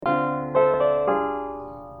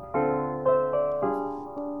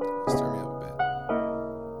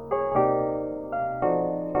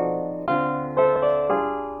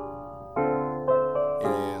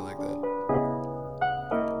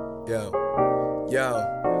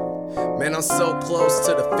Yo, man, I'm so close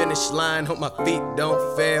to the finish line, hope my feet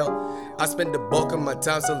don't fail. I spend the bulk of my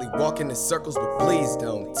time silly walking in circles, but please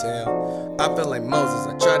don't tell. I feel like Moses,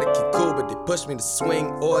 I try to keep cool, but they push me to swing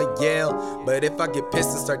or yell. But if I get pissed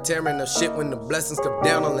and start tearing up shit when the blessings come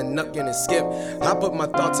down, I'll end up getting skip. I put my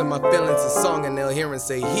thoughts and my feelings in song and they'll hear and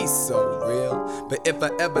say he's so real. But if I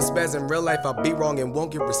ever spaz in real life, I'll be wrong and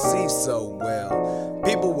won't get received so well.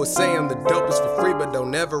 People will say I'm the dopest for free, but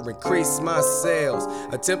don't ever increase my sales.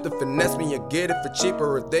 Attempt to finesse me or get it for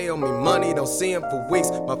cheaper. If they owe me money, don't see them for weeks.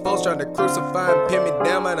 My folks trying to crucify and pin me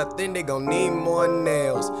down, but I think they gon' need more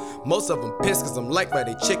nails. Most of them pissed cause I'm like by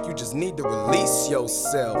they chick, you just need to release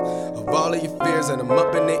yourself of all of your fears, and I'm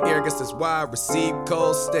up in the air, guess that's why I receive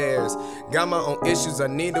cold stares. Got my own issues I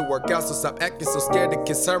need to work out, so stop acting so scared to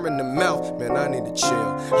kiss her in the mouth. Man, I need to chill.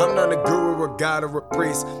 I'm not a guru or god or a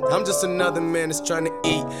priest, I'm just another man that's trying to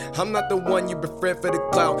eat. I'm not the one you befriend for the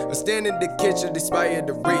clout. I stand in the kitchen, aspire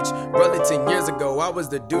to reach. Probably 10 years ago, I was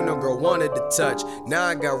the dude no girl wanted to touch. Now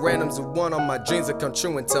I got randoms who want all my dreams to come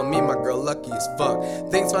true and tell me my girl lucky as fuck.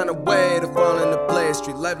 Things find a way to fall into place.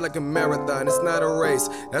 Street life like a marathon, it's not a race.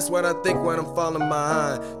 That's what I think when I'm falling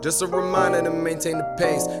behind. Just a reminder to maintain the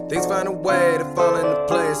pace. Things find a way to fall into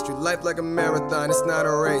place. Street life like a marathon, it's not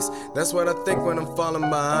a race. That's what I think when I'm falling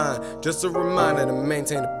behind. Just a reminder to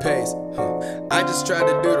maintain the pace. I just try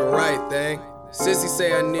to do the right thing. Sissy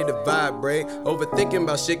say I need to vibrate. Overthinking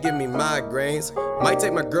about shit give me migraines. Might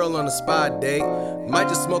take my girl on a spa date. Might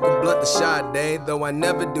just smoke a blunt the shy day. Though I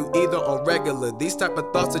never do either on regular. These type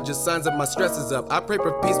of thoughts are just signs that my stress is up. I pray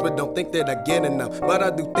for peace but don't think that I get enough. But I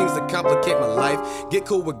do things that complicate my life. Get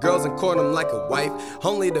cool with girls and court them like a wife.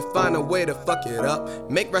 Only to find a way to fuck it up.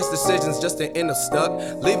 Make rash decisions just to end up stuck.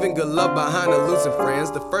 Leaving good love behind or losing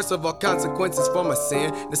friends. The first of all consequences for my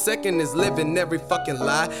sin. The second is living every fucking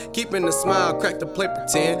lie. Keeping a smile, crack to play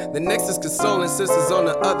pretend. The next is consoling sisters on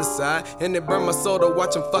the other side. And it burned my soul to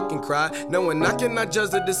watch them fucking cry. Knowing I cannot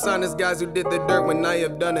judge the dishonest guys who did the dirt when I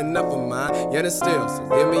have done enough of mine. Yet and still, so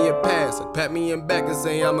give me a pass. Or pat me in back and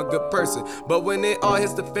say I'm a good person. But when it all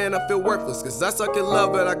hits the fan, I feel worthless. Cause I suck at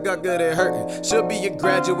love, but I got good at hurting. Should be a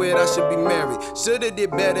graduate, I should be married. Should've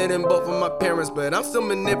did better than both of my parents. But I'm still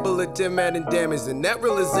manipulative, mad and damaged. And that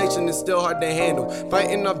realization is still hard to handle.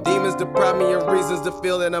 Fighting off demons deprive me of reasons to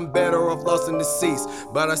feel that I'm better off lost in the cease.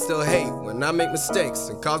 But I still hate when I make mistakes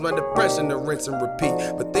and cause my depression to rinse and repeat.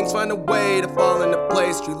 But things find a way to fall into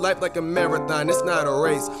place. Treat life like a marathon, it's not a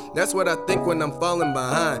race. That's what I think when I'm falling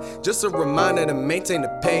behind. Just a reminder to maintain the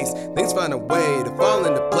pace. Things find a way to fall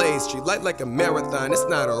into place. Treat life like a marathon, it's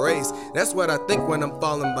not a race. That's what I think when I'm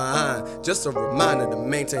falling behind. Just a reminder to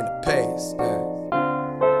maintain the pace.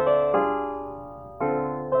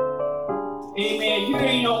 Amen. You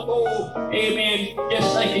ain't no old, amen,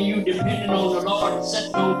 just thinking you depending on the Lord and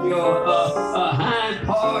sitting on your hind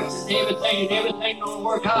parts and everything don't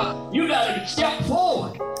work out. You got to step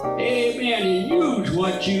forward, amen, and use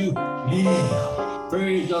what you have.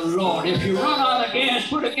 Praise the Lord. If you run out of gas,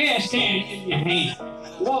 put a gas can in your hand.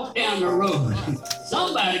 Walk down the road.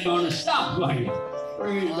 Somebody's going to stop for you.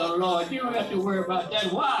 Praise the Lord. You don't have to worry about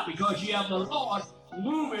that. Why? Because you have the Lord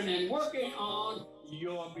moving and working on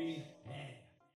your behalf.